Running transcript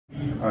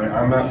All right,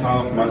 I'm Matt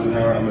Powell from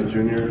Eisenhower. I'm a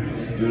junior.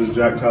 This is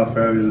Jack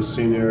Talfair, he's a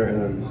senior,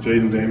 and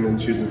Jaden Damon,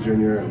 she's a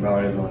junior, and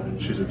Mallory Miller,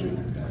 she's a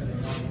junior.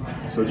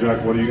 So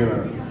Jack, what are you going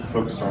to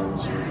focus on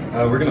this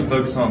year? We're going to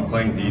focus on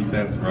playing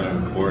defense,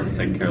 running the court, and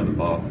taking care of the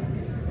ball.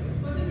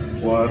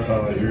 What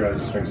are your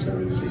guys' strengths going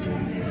to be this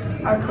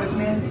weekend? Our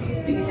quickness,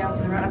 being able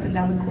to run up and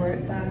down the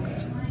court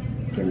fast,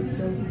 getting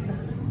steals and stuff.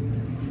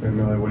 And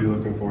Mallory, what are you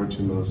looking forward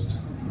to most?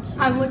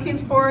 I'm looking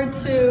forward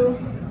to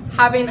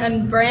having a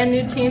brand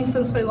new team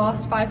since we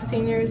lost 5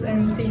 seniors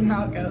and seeing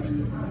how it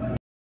goes.